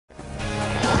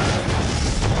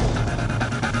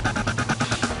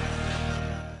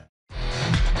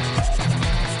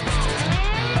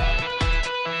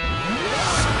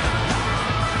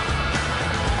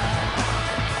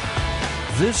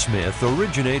This myth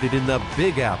originated in the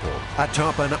Big Apple,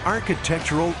 atop an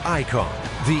architectural icon,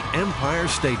 the Empire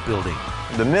State Building.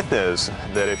 The myth is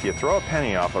that if you throw a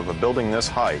penny off of a building this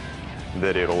height,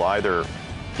 that it'll either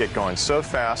get going so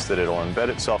fast that it'll embed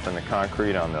itself in the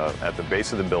concrete at the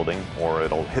base of the building, or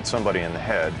it'll hit somebody in the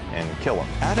head and kill them.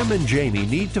 Adam and Jamie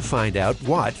need to find out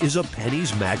what is a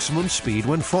penny's maximum speed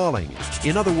when falling.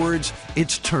 In other words,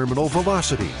 its terminal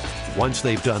velocity. Once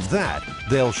they've done that,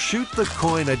 they'll shoot the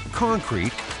coin at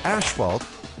concrete, asphalt,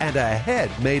 and a head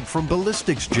made from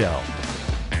ballistics gel.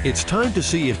 It's time to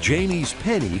see if Jamie's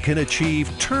penny can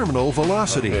achieve terminal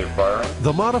velocity.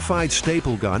 The modified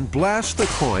staple gun blasts the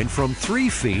coin from 3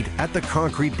 feet at the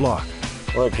concrete block.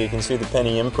 Look, you can see the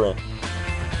penny imprint.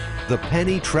 The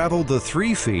penny traveled the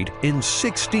 3 feet in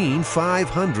 16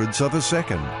 500ths of a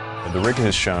second. The rig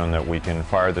has shown that we can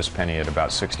fire this penny at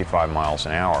about 65 miles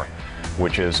an hour,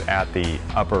 which is at the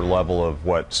upper level of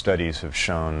what studies have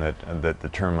shown that the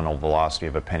terminal velocity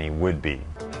of a penny would be.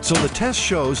 So the test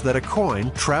shows that a coin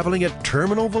traveling at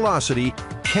terminal velocity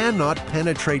cannot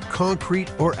penetrate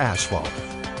concrete or asphalt.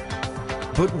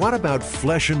 But what about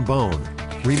flesh and bone?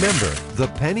 Remember,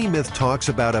 the penny myth talks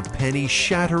about a penny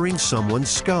shattering someone's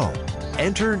skull.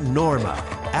 Enter Norma,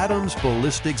 Adam's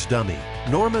ballistics dummy.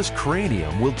 Norma's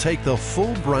cranium will take the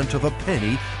full brunt of a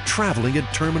penny traveling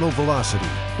at terminal velocity.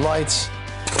 Lights.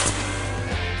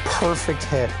 Perfect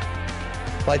hit.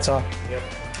 Lights off. Yep.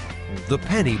 The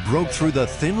penny broke through the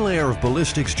thin layer of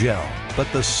ballistics gel, but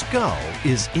the skull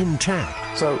is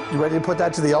intact. So, you ready to put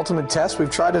that to the ultimate test? We've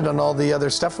tried it on all the other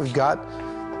stuff we've got.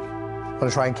 Want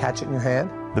to try and catch it in your hand?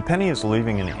 The penny is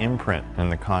leaving an imprint in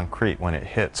the concrete when it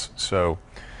hits, so,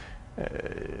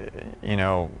 you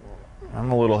know,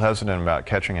 I'm a little hesitant about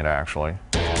catching it, actually.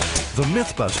 The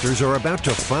MythBusters are about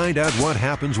to find out what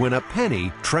happens when a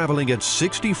penny traveling at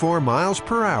 64 miles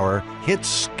per hour hits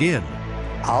skin.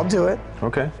 I'll do it.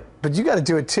 Okay. But you got to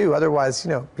do it too, otherwise,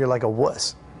 you know, you're like a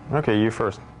wuss. Okay, you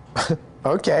first.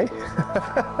 Okay.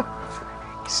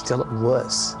 Still a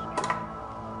wuss.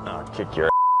 I'll kick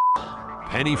your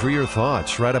Penny for your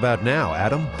thoughts right about now,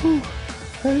 Adam.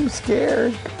 I'm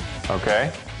scared.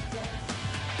 Okay.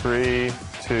 3,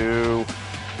 2,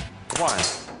 1.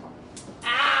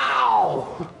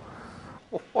 Ow!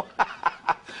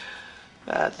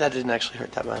 That didn't actually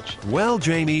hurt that much. Well,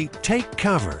 Jamie, take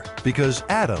cover, because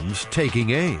Adam's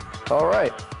taking aim. All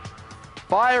right.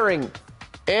 Firing.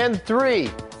 And 3,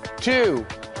 2,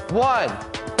 1.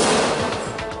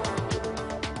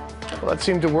 Well, that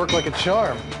seemed to work like a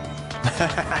charm.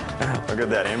 Look at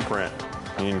that imprint.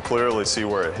 You can clearly see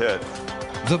where it hit.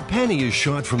 The penny is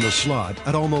shot from the slot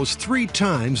at almost 3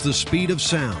 times the speed of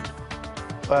sound.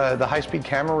 The high-speed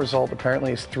camera result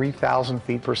apparently is 3,000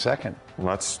 feet per second.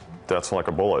 That's like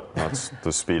a bullet. That's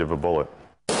the speed of a bullet.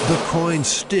 The coin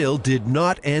still did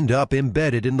not end up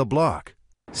embedded in the block.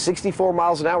 64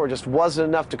 miles an hour just wasn't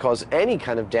enough to cause any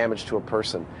kind of damage to a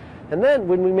person. And then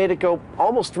when we made it go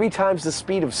almost 3 times the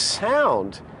speed of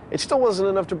sound, it still wasn't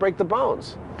enough to break the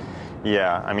bones.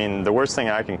 Yeah, I mean, the worst thing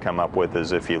I can come up with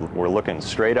is if you were looking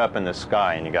straight up in the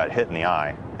sky and you got hit in the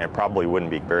eye, it probably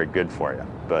wouldn't be very good for you.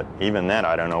 But even then,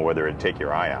 I don't know whether it'd take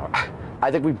your eye out.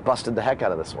 I think we busted the heck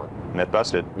out of this one. Myth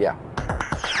busted. Yeah.